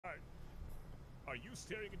Are you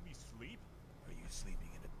staring at me sleep? Are you sleeping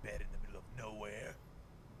in a bed in the middle of nowhere?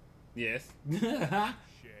 Yes.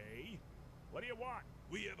 Shay, what do you want?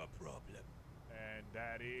 We have a problem. And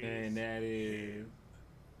that is... And that is...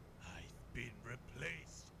 I've been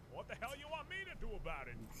replaced. What the hell you want me to do about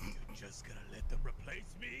it? You're just gonna let them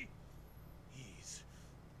replace me? He's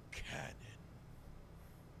canon.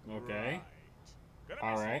 Okay. Right. Gonna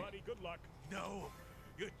All miss you, right. buddy. Good luck. No,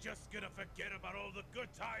 you're just gonna forget about all the good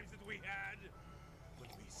times that we had. When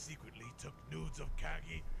we secretly took nudes of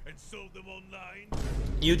Kagi and sold them online.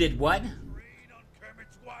 You did what? Rain on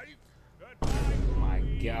Kermit's wife. Goodbye, Oh my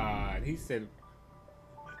Brody. God. He said...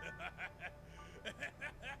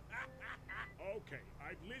 Okay,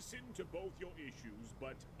 I've listened to both your issues,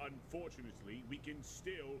 but unfortunately, we can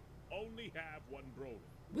still only have one Broly.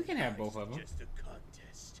 We can have both of them. Just a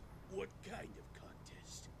contest. What kind of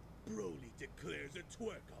contest? Broly declares a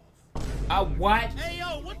twerk-off. A what? Hey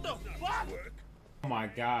yo, what the fuck? Oh my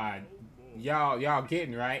God. Y'all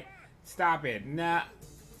getting right? Stop it. Nah.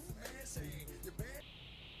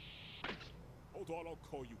 Hold on, I'll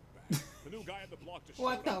call you back. The new guy at the block just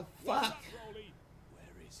What showed up. the What's fuck? up, Broly?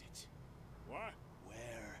 Where is it? What?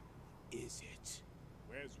 Where is it?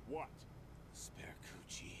 Where's what? Spare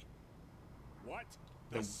coochie. What?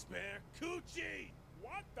 The spare coochie!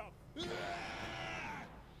 What the?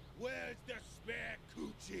 Where's the spare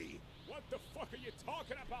coochie? What the fuck are you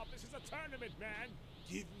talking about? This is a tournament, man.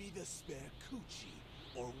 Give me the spare coochie,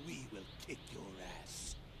 or we will kick your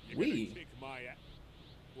ass. You're We? gonna kick my ass.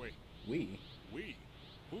 Wait, We? we?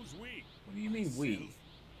 Who's we? What do you mean we? Myself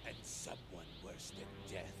and someone worse than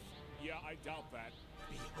death. Yeah, I doubt that.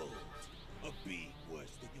 Behold, a being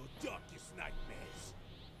worse than your darkest nightmares.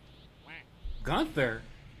 Whack. Gunther?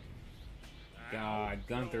 Ow, God,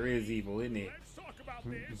 Gunther Broly. is evil, isn't it? Let's talk about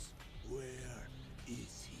this. Where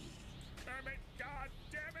is he? Kermit, god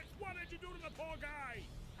damn it! What did you do to the poor guy?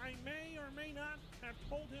 I may or may not have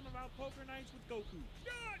told him about poker nights with Goku.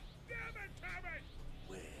 God damn it, Kermit!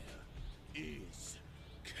 Where is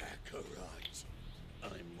Kakarot?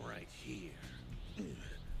 I'm right here.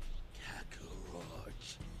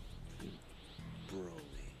 Kakarot.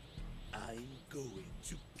 Broly, I'm going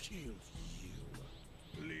to kill you.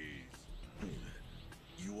 Please.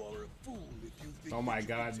 You are a fool if you think Oh my that you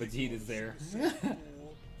God, can take Vegeta's on there. Super Saiyan 4,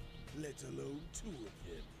 let alone 2 of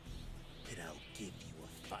them. And I'll give you a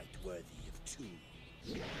fight worthy of 2.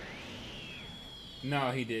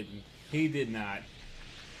 No, he didn't. He did not.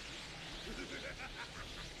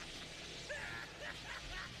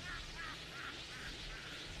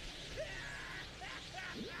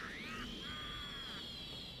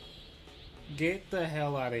 Get the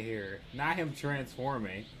hell out of here. Not him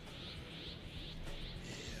transforming.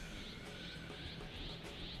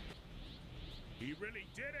 He really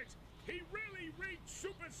did it! He really reached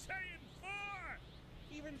Super Saiyan 4!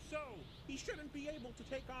 Even so, he shouldn't be able to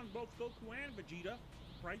take on both Goku and Vegeta.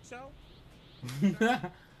 Right, Cell?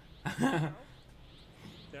 Cell?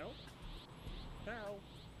 Cell? Cell?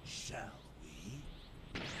 Shall we?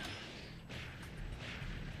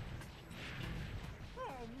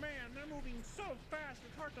 Oh man, they're moving so fast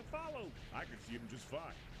it's hard to follow. I can see him just fine,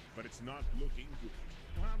 but it's not looking good.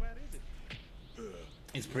 Well, how bad is it?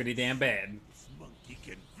 It's pretty damn bad. This monkey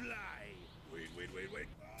can fly. Wait.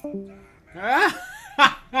 So I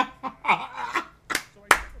took a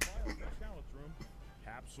vial from Charlotte's room.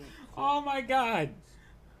 Capsule. Oh my God.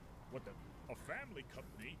 What the? A family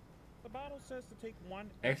company? The bottle says to take one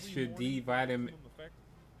Extra every D morning for vitamin. maximum effect.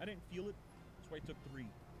 I didn't feel it, so I took 3.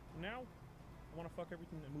 Now, I want to fuck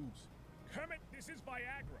everything that moves. Kermit, this is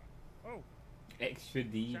Viagra. Oh, Extra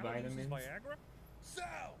D Charlotte uses vitamins. Viagra?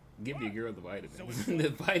 Sal! Give your girl the vitamins. So it's- The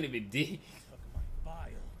vitamin D. Took my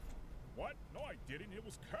vial. What? No, I didn't. It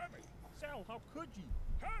was Kermit. Sal, how could you?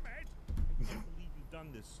 Kermit! I can't believe you've done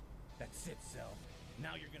this. That's it, Cell.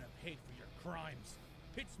 Now you're gonna pay for your crimes.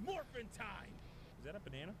 It's morphin' time! Is that a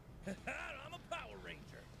banana? I'm a Power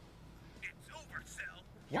Ranger. It's over, Cell.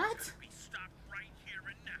 What? Be stopped right here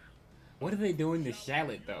and now. What are they doing to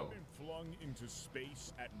Charlotte though? You've been flung into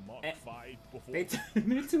space at Mach Eh, 5 before. They turned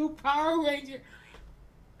him into a Power Ranger.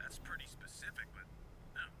 That's pretty specific, but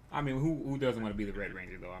no. I mean, who doesn't want to be the Red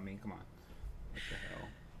Ranger though? I mean, come on. What the hell?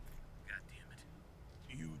 God damn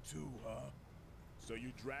it. You too, huh? So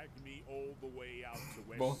you dragged me all the way out to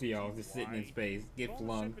West. Both of y'all just sitting in Why? space, get Well,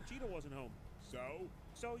 flung. said Vegeta wasn't home. So?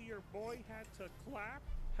 So your boy had to clap?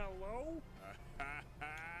 Hello?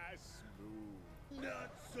 Smooth.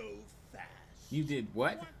 Not so fast. You did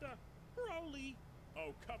what? What the? Broly?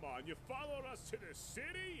 Oh, come on. You followed us to the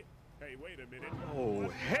city? Hey, wait a minute. Oh,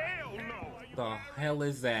 What hell the no. hell are you The wearing? hell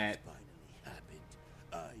is that? Finally happened.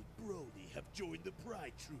 I, Brody, have joined the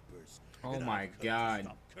Pride Troopers. Oh and my I've come to God.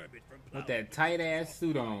 stop Kermit from With plowing that tight ass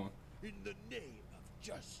suit on. in the name of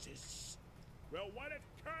justice. Well, why don't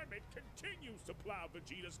Kermit continues to plow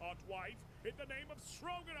Vegeta's hot wife in the name of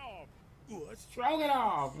Stroganoff? What?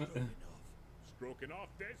 Stroganoff. Stroking off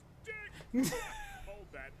this dick! Hold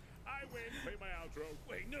that. I win. Play my outro.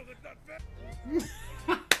 Wait, no, that's not fair.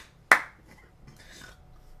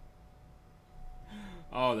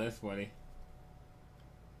 Oh, that's funny.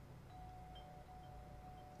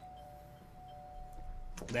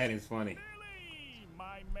 That is funny. Billy,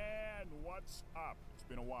 my man, what's up? It's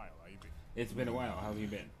been a while. How you been? It's been a while. How have you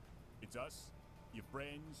been? It's us, your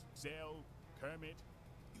friends, Zell, Kermit.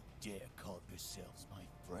 You dare call yourselves my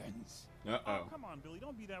friends? Uh-oh. Oh, come on, Billy.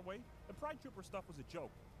 Don't be that way. The Pride Trooper stuff was a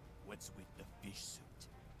joke. What's with the fish suit?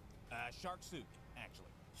 Shark suit, actually.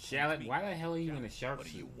 Shallot, why the hell are you in a shark What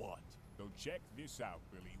do you suit? want? So check this out,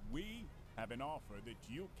 Billy. We have an offer that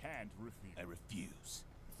you can't refuse. I refuse.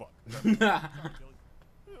 Fuck. Sorry, Billy.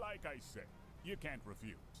 Like I said, you can't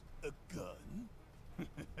refuse. A gun?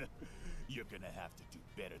 You're gonna have to do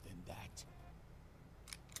better than that.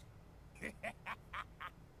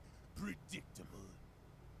 Predictable.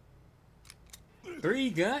 3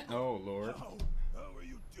 gun? Oh, Lord. How are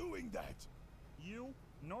you doing that? You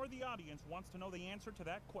nor the audience wants to know the answer to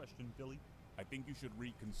that question, Billy. I think you should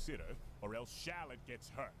reconsider, or else Shallot gets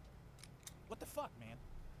hurt. What the fuck, man?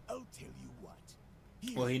 I'll tell you what.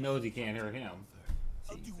 Here's Well, he knows he can't hurt him.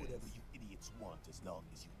 I'll do whatever you idiots want as long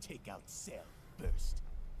as you take out Cell first.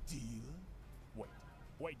 Deal?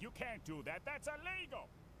 Wait, you can't do that. That's illegal.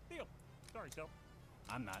 Deal. Sorry, Sil.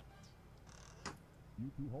 I'm not.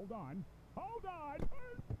 You two, hold on. Hold on.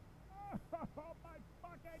 Oh, my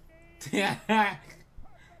fucking knee.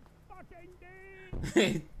 Fucking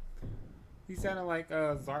knee. He sounded like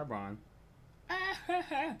Zarbon.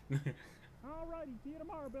 Alrighty, see you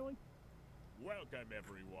tomorrow, Billy. Welcome,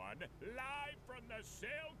 everyone, live from the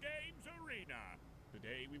Sail Games Arena.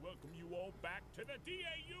 Today, we welcome you all back to the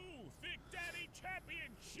DAU Thick Daddy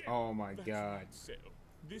Championship. Oh my God. Sail.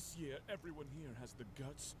 This year, everyone here has the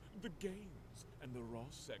guts, the games, and the raw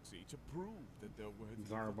sexy to prove that they're worthy.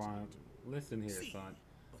 Zarbon, listen here, See, son.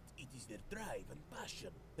 but it is their drive and passion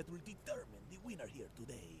that will determine the winner here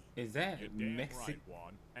today. Is that You're damn Mexican? right,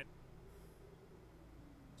 Juan. And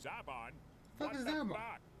Zabon, Fuck what is the Zabon?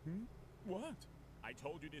 fuck? What? I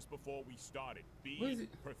told you this before we started. What is Be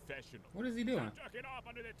it? professional. What is he doing? Stop jerking off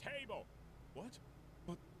under the table. What?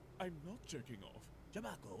 But I'm not jerking off.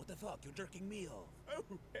 Jamaco, what the fuck? You're jerking me off. Oh,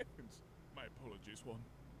 heavens. My apologies, Juan.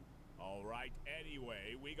 All right,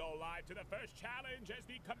 anyway, we go live to the first challenge as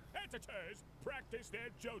the competitors practice their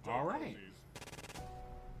JoJo All right. poses.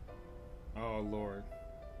 Oh, Lord.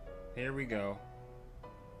 Here we go.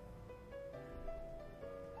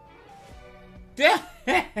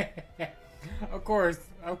 Of course,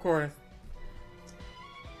 of course.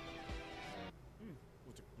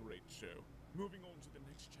 What a great show. Moving on to the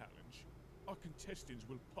next challenge. Our contestants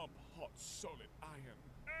will pump hot, solid iron.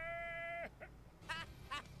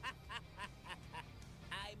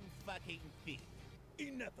 I'm fucking thick.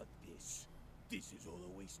 Enough of this. This is all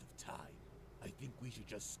a waste of time. I think we should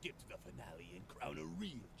just skip to the finale and crown a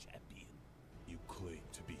real champion. You claim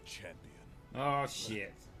to be champion. Oh,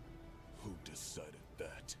 shit. Who decided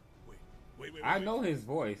that? Wait. I know his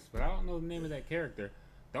voice, but I don't know the name of that character.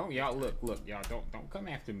 Don't y'all look, y'all don't come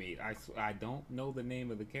after me. I don't know the name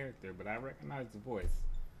of the character, but I recognize the voice.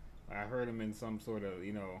 I heard him in some sort of,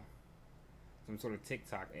 you know, some sort of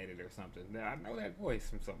TikTok edit or something. I know that voice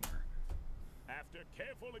from somewhere. After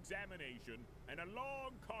careful examination and a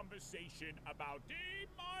long conversation about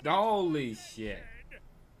Holy shit.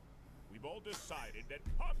 we've all decided that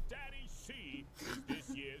Pump Daddy C is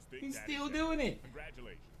this year's Big He's Daddy still champion. doing it.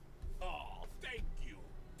 Congratulations. Oh, thank you.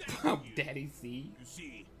 Thank Oh, you. Daddy C. You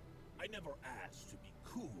see, I never asked to be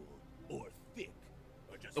cool or thick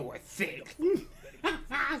or just Or thick.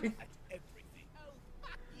 at everything. Oh,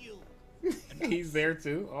 fuck you. And He's there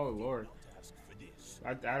too. Oh, Lord. don't ask for this.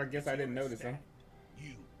 I guess I didn't notice him.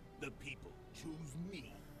 You, the people, choose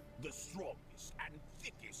me, the strongest and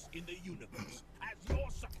thickest in the universe, as your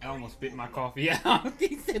supreme I almost spit my ruler. coffee out.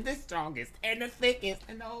 He said the strongest and the thickest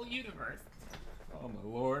in the whole universe. Oh, my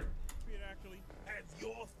Lord. Actually, As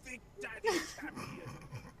your thick daddy champion.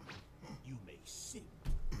 You may sing.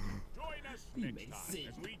 Join us He next may time sing.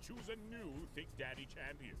 as we choose a new Thick Daddy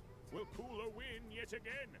champion. Will Cooler win yet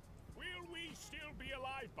again? Will we still be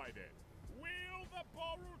alive by then? Will the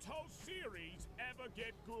Boruto series ever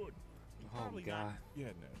get good? Oh, Probably God. not. Yeah,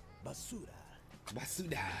 no. Basura.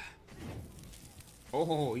 Basuda.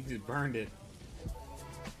 Oh, he just burned it.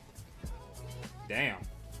 Damn.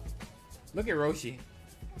 Look at Roshi.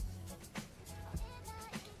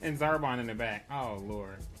 And Zarbon in the back. Oh,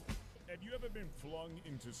 Lord. Have you ever been flung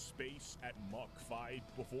into space at Mach 5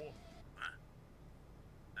 before? Huh?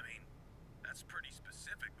 I mean, that's pretty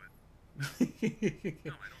specific, but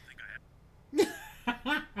no, I don't think I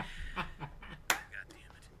have. God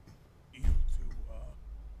damn it. You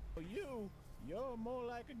two, You're more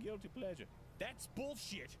like a guilty pleasure. That's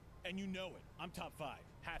bullshit, and you know it. I'm top 5.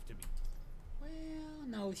 Have to be. Well,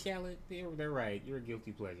 no, Charlotte. They're right. You're a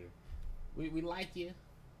guilty pleasure. We like you.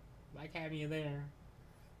 Like having you there.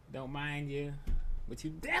 Don't mind you. But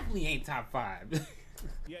you definitely ain't top 5.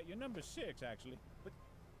 Yeah, you're number 6, actually. But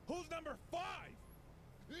who's number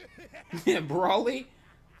 5? Brawly?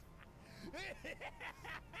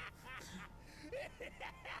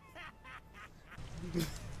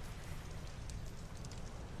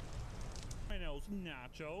 Buenos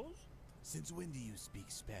nachos. Since when do you speak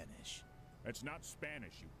Spanish? that's not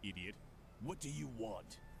Spanish, you idiot. What do you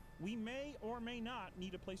want? We may or may not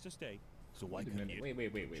need a place to stay. So why Wait a couldn't minute.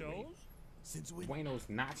 you? Wait. Chose? Since when? Buenos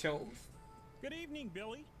nachos? Good evening,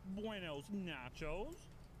 Billy. Buenos nachos.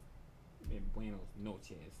 Man, Buenos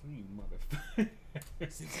noches. You motherfucker.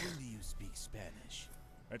 Since when do you speak Spanish?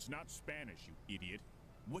 That's not Spanish, you idiot.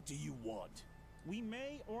 What do you want? We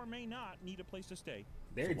may or may not need a place to stay.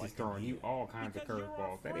 They're So why just throwing couldn't you you? all kinds of Because you're our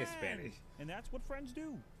curveballs. That is friend, Spanish. And that's what friends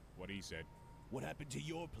do. What he said. What happened to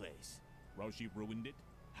your place? Roshi ruined it.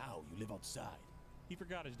 How? You live outside. He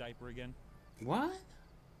forgot his diaper again. What?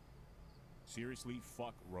 Seriously,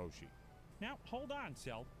 fuck Roshi. Now, hold on,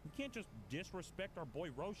 Cell. You can't just disrespect our boy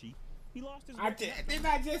Roshi. He lost his Didn't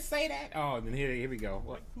I just say that? Oh, then here we go.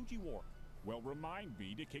 What? like Poochie War. Well, remind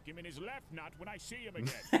me to kick him in his left nut when I see him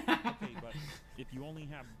again. Okay, but if you only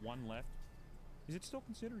have one left, is it still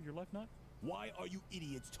considered your left nut? Why are you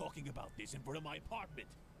idiots talking about this in front of my apartment?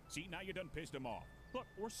 See, now you done pissed him off. Look,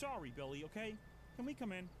 we're sorry, Billy, okay? Can we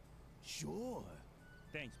come in? Sure.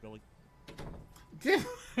 Thanks, Billy. Yeah,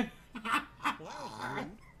 Well, that was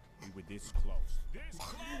rude. We were this close. This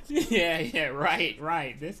close. yeah,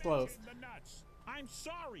 right. This close. Mention the nuts. I'm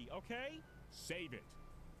sorry, okay? Save it.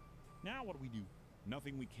 Now what do we do?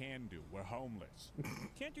 Nothing we can do. We're homeless.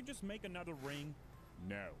 Can't you just make another ring?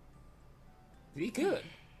 No. He could.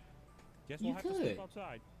 Guess You we'll have to could. sleep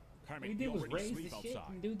outside. All Kermit, you you did was already raise sleep the shit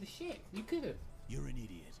outside. and do the shit. You could have. You're an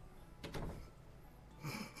idiot.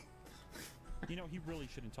 You know, he really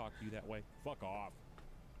shouldn't talk to you that way. Fuck off.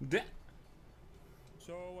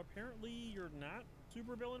 So apparently you're not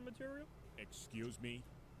supervillain material? Excuse me?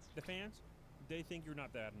 The fans, they think you're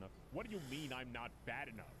not bad enough. What do you mean I'm not bad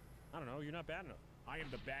enough? I don't know, you're not bad enough. I am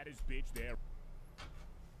the baddest bitch there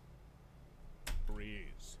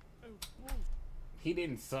is. He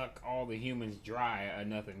didn't suck all the humans dry or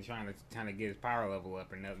nothing, trying to get his power level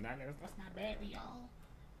up or nothing. That's not bad for y'all.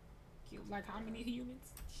 Killed like how many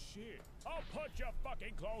humans? Shit. I'll put your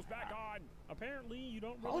fucking clothes back on. Apparently you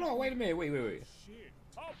don't really... Hold on, wait a minute. Wait. Shit.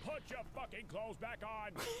 I'll put your fucking clothes back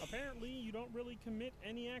on. Apparently you don't really commit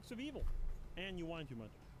any acts of evil. And you whine too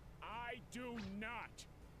much. I do not.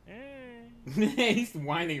 He's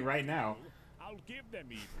whining right now. I'll give them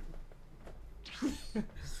evil.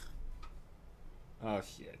 Oh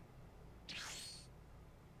shit.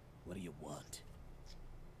 What do you want?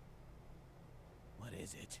 What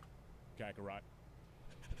is it? Kakarot.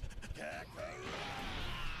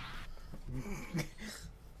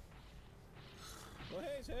 Well,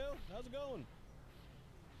 hey, Sal, how's it going?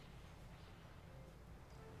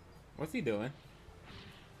 What's he doing?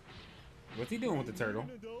 What's he doing with the turtle?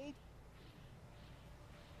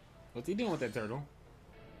 What's he doing with that turtle?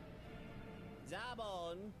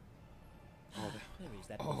 Zabon. Oh, Where is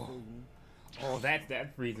that Oh. buffoon? Oh,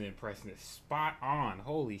 that freezing impression is spot on.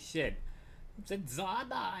 Holy shit. It's a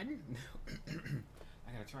Zarbon.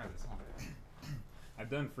 I gotta try this. Hold on. I've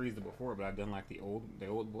done Frieza before, but I've done like the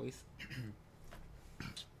old voice.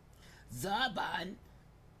 Zabon.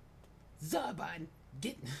 Zabon,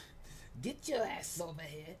 get your ass over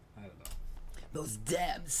here. I don't know. Those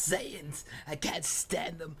damn Saiyans. I can't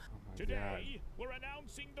stand them. Oh my Today, we're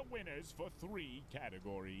announcing the winners for 3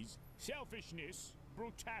 categories. Selfishness,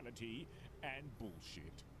 brutality, and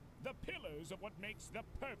bullshit. The pillars of what makes the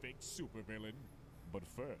perfect supervillain. But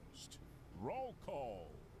first, roll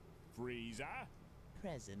call. Frieza,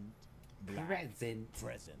 Present. God. Present.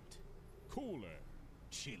 Present. Cooler,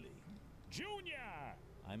 Chili. Junior,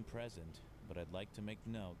 I'm present, but I'd like to make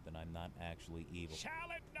note that I'm not actually evil.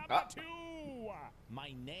 Challenge number 2.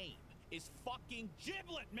 My name is fucking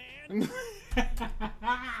Giblet, man!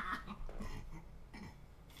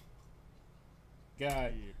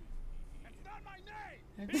 God. That's not my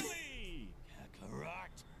name! Billy!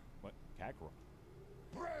 Kakarot. What? Kakarot?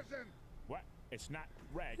 Present! What? It's not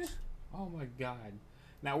Rex. Oh my god.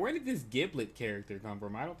 Now, where did this Giblet character come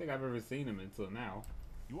from? I don't think I've ever seen him until now.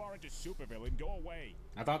 You aren't a supervillain. Go away.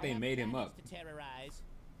 I thought they made him up. To terrorize.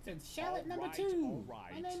 Said Charlotte number Alright, 2.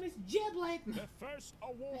 alright. My name is Giblet. The first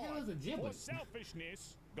award hell is a for giblet?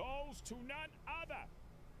 selfishness goes to none other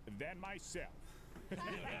than myself.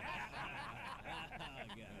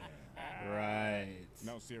 Right.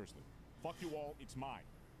 No, seriously. Fuck you all. It's mine.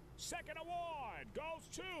 Second award goes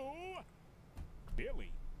to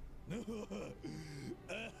Billy.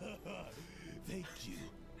 Thank you.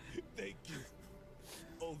 Thank you.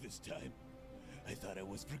 All this time, I thought I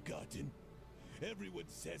was forgotten. Everyone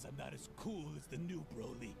says I'm not as cool as the new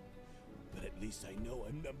Broly. But at least I know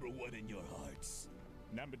I'm number 1 in your hearts.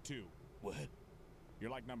 Number 2. What? You're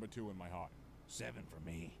like number 2 in my heart. 7 for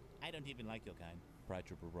me. I don't even like your kind. Pride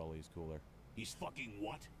Trooper Broly is cooler. He's fucking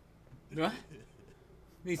what? What?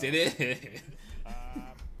 He said it.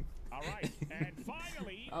 All right. And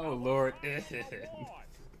finally, Oh, our Lord. final award.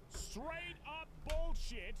 Straight up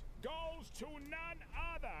bullshit goes to none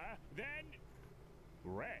other than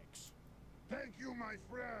Rex. Thank you, my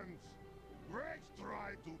friends. Rex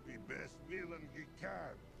tried to be best villain he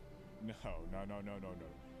can. No.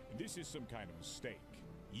 This is some kind of mistake.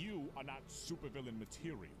 You are not supervillain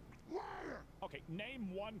material. Liar! Okay,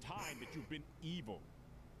 name one time that you've been evil.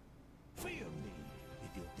 Fear me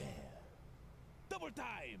if you dare. Double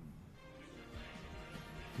time!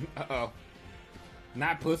 Uh-oh.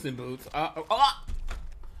 Not Puss in Boots. Uh-oh. Oh!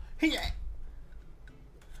 Yeah.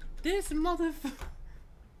 This motherfucker.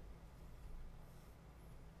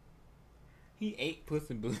 He ate Puss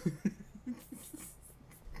in Boots.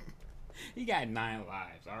 He got 9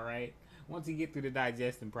 lives, alright? Once he get through the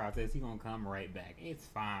digestion process, he gonna come right back. It's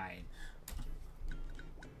fine.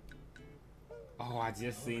 Oh, I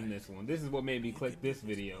just seen this one. This is what made me click this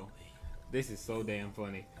video. This is so damn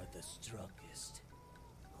funny. Are the strongest.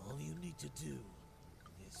 All you need to do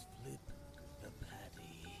is flip the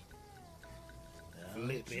patty. Now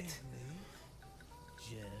Flip it.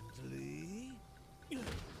 Gently.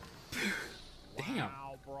 Damn.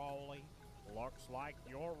 Wow, Broly. Looks like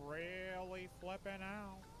you're really flipping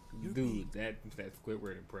out. Dude, that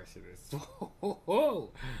Squidward impression is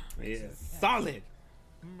yeah, solid.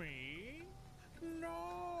 Me?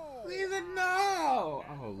 No. Even no.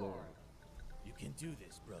 Oh Lord. You can do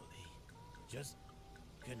this, Broly. Just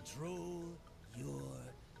control your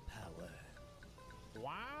power.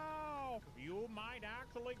 Wow, you might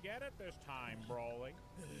actually get it this time, Broly.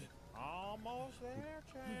 Almost there,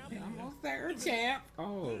 champ. Almost there, champ.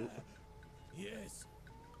 Oh. Yes.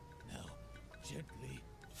 Now, gently.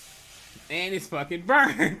 And it's fucking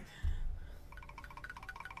burned.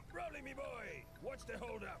 Broly, me boy. What's the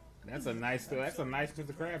hold up? That's a nice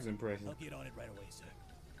Mr. Krabs impression. I'll get on it right away, sir.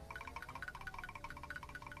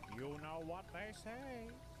 You know what they say.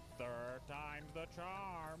 3rd time's the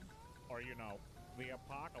charm. Or, you know, the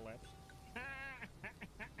apocalypse.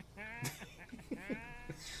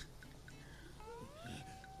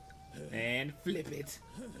 And flip it.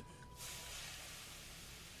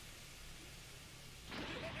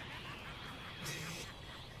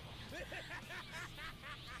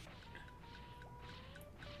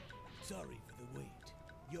 Sorry for the wait.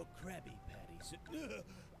 Your Krabby Patties.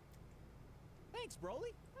 Thanks,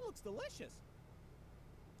 Broly. That looks delicious.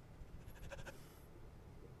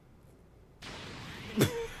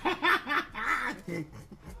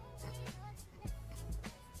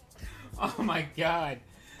 Oh my God.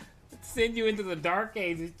 Send you into the dark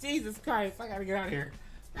ages. Jesus Christ, I gotta get out of here.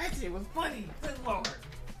 That shit was funny. Good Lord.